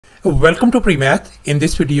Welcome to PreMath. In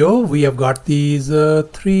this video, we have got these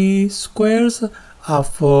three squares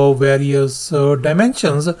of various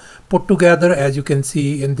dimensions put together, as you can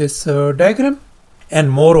see in this diagram.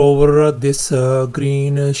 And moreover, this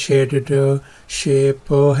green shaded shape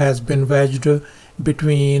has been wedged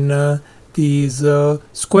between these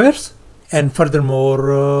squares. And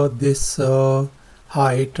furthermore, this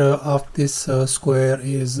height of this square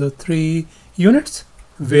is 3 units.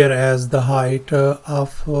 Whereas the height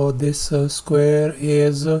of this square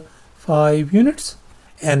is 5 units,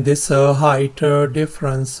 and this height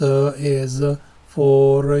difference is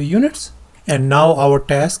 4 units. And now our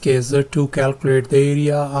task is to calculate the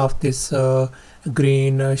area of this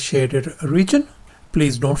green shaded region.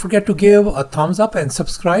 Please don't forget to give a thumbs up and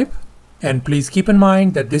subscribe, and please keep in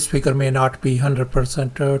mind that this figure may not be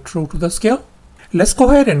 100% true to the scale. Let's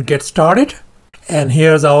go ahead and get started. And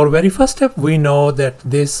here's our very first step. We know that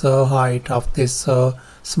this height of this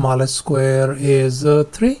smallest square is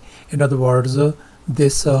 3. In other words,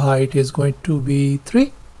 this height is going to be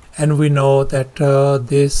 3. And we know that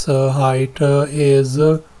this height is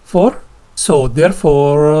 4. So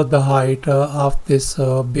therefore, the height of this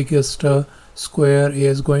biggest square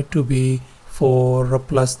is going to be 4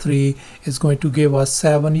 plus 3 is going to give us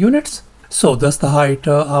 7 units. So thus the height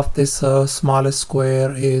of this smallest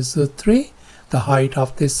square is 3. The height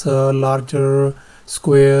of this larger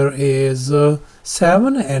square is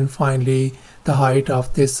 7, and finally the height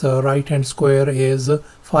of this right hand square is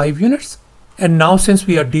 5 units. And now, since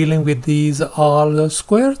we are dealing with these all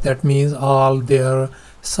squares, that means all their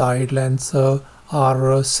side lengths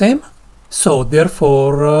are same. So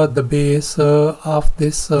therefore the base of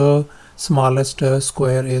this smallest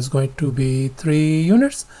square is going to be 3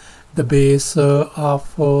 units. The base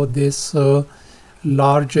of this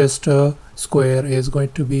largest square is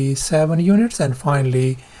going to be 7 units, and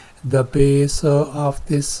finally the base of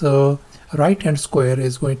this right hand square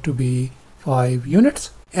is going to be 5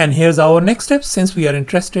 units. And here's our next step. Since we are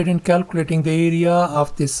interested in calculating the area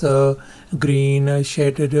of this green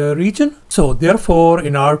shaded region, so therefore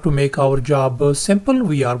in order to make our job simple,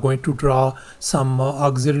 we are going to draw some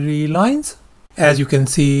auxiliary lines. As you can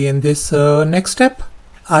see in this next step,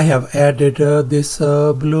 I have added this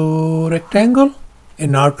blue rectangle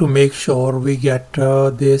in order to make sure we get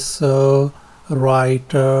this right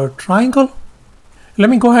triangle. Let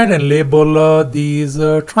me go ahead and label these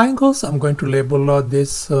triangles. I'm going to label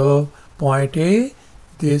this point A,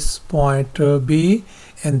 this point B,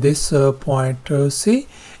 and this point C.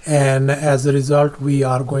 And as a result, we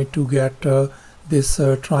are going to get this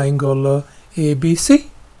triangle ABC.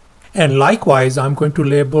 And likewise, I'm going to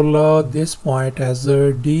label this point as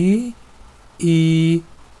D, E,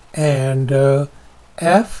 and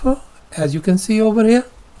F, as you can see over here.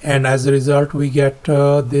 And as a result, we get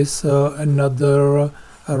this another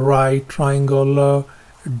right triangle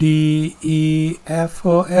DEF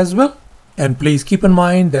as well. And please keep in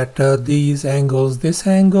mind that these angles, this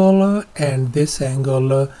angle and this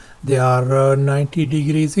angle, they are 90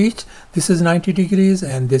 degrees each. This is 90 degrees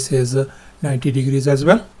and this is 90 degrees as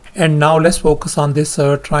well. And now let's focus on this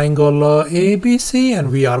triangle ABC,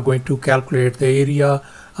 and we are going to calculate the area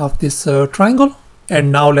of this triangle. And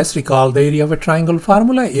now let's recall the area of a triangle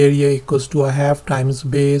formula. Area equals to a half times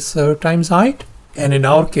base times height. And in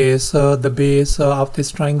our case, the base of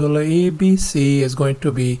this triangle ABC is going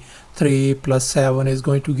to be 3 plus 7 is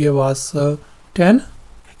going to give us 10.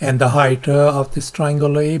 And the height of this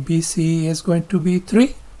triangle ABC is going to be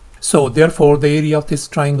 3. So therefore, the area of this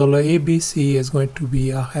triangle ABC is going to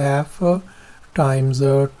be a half times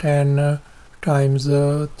 10 times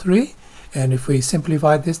 3. And if we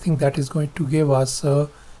simplify this thing, that is going to give us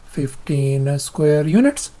 15 square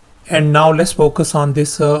units. And now let's focus on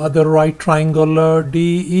this other right triangle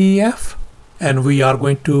DEF. And we are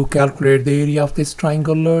going to calculate the area of this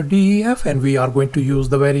triangle DEF. And we are going to use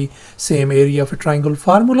the very same area of a triangle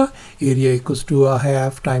formula. Area equals to a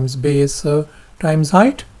half times base times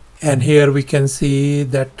height. And here we can see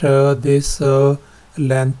that this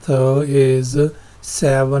length is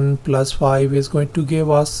 7 plus 5 is going to give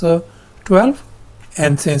us 12.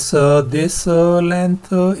 And since this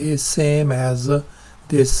length is same as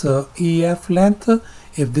this EF length,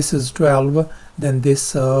 if this is 12, then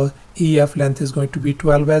this EF length is going to be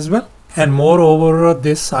 12 as well. And moreover,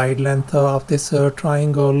 this side length of this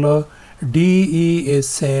triangle DE is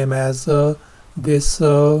same as this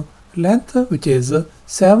length, which is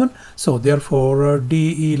 7. So therefore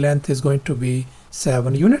DE length is going to be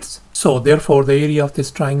 7 units. So therefore the area of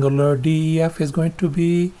this triangle DEF is going to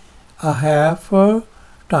be a half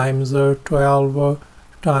times 12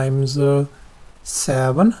 times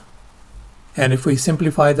 7 And if we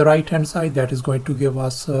simplify the right hand side, that is going to give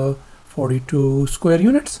us 42 square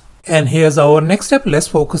units. And here's our next step. Let's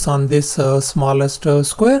focus on this smallest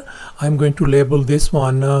square. I'm going to label this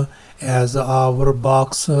one as our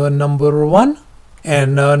box number 1.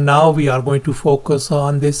 And now we are going to focus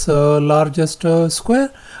on this largest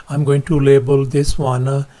square. I'm going to label this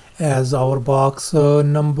one as our box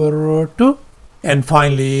number 2. And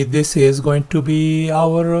finally, this is going to be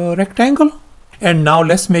our rectangle. And now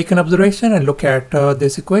let's make an observation and look at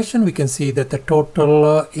this equation. We can see that the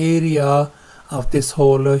total area of this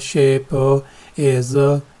whole shape is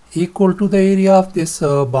equal to the area of this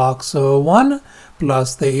box 1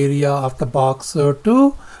 plus the area of the box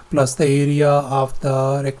 2 plus the area of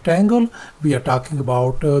the rectangle. We are talking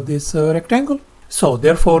about this rectangle. So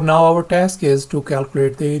therefore now our task is to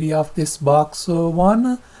calculate the area of this box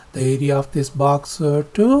 1, the area of this box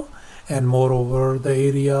 2, and moreover the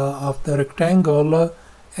area of the rectangle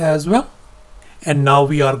as well. And now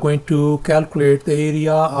we are going to calculate the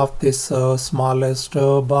area of this smallest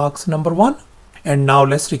box number 1. And now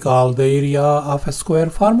let's recall the area of a square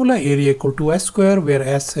formula, area equal to s square, where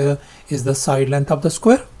s is the side length of the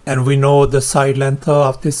square. And we know the side length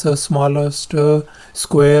of this smallest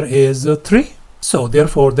square is 3. So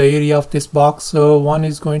therefore the area of this box 1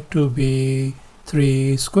 is going to be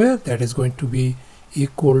 3 square, that is going to be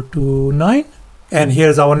equal to 9. And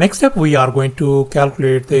here's our next step. We are going to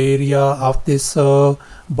calculate the area of this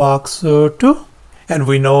box 2. And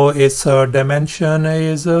we know its dimension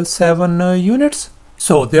is 7 units.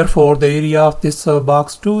 So therefore the area of this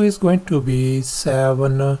box 2 is going to be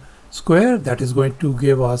 7 square. That is going to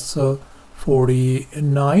give us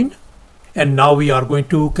 49. And now we are going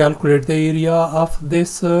to calculate the area of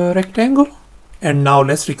this rectangle. And now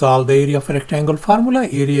let's recall the area of a rectangle formula.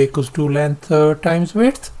 Area equals to length times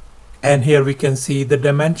width. And here we can see the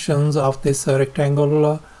dimensions of this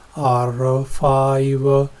rectangle are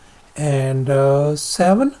 5 and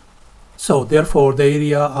 7. So therefore the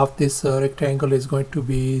area of this rectangle is going to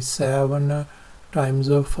be 7 times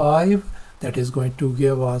 5. That is going to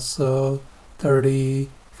give us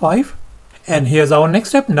 35. And here's our next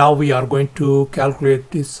step. Now we are going to calculate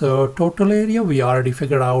this total area. We already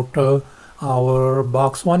figured out our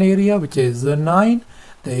box 1 area, which is 9,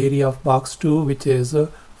 the area of box 2, which is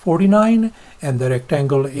 49, and the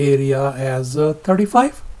rectangle area as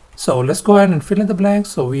 35. So let's go ahead and fill in the blanks.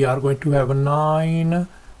 So we are going to have a 9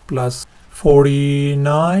 plus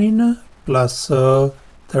 49 plus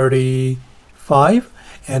 35.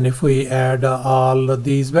 And if we add all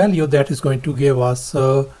these values, that is going to give us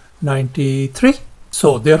 93.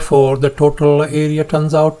 So therefore the total area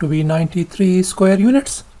turns out to be 93 square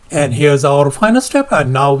units. And here's our final step.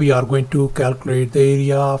 And now we are going to calculate the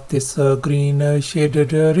area of this green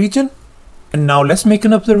shaded region. And now let's make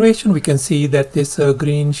an observation. We can see that this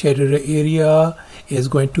green shaded area is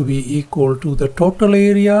going to be equal to the total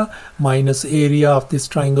area minus area of this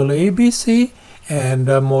triangle ABC, and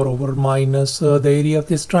moreover minus the area of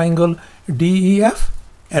this triangle DEF.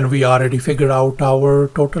 And we already figured out our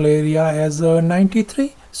total area as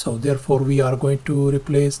 93. So therefore we are going to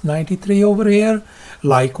replace 93 over here.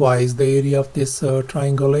 Likewise the area of this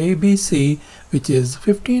triangle ABC, which is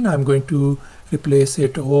 15, I'm going to replace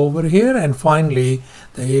it over here. And finally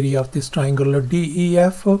the area of this triangle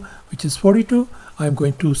DEF, which is 42, I'm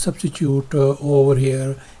going to substitute over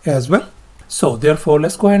here as well. So therefore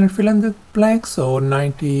let's go ahead and fill in the blanks. So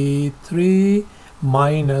 93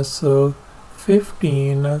 minus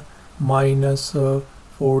 15 minus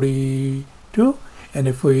 42, and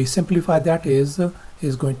if we simplify that is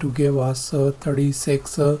going to give us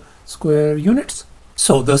 36 square units.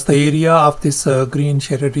 So thus the area of this green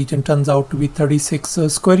shaded region turns out to be 36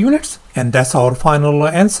 square units, and that's our final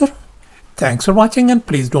answer. Thanks for watching, and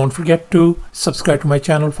please don't forget to subscribe to my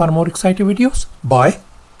channel for more exciting videos. Bye.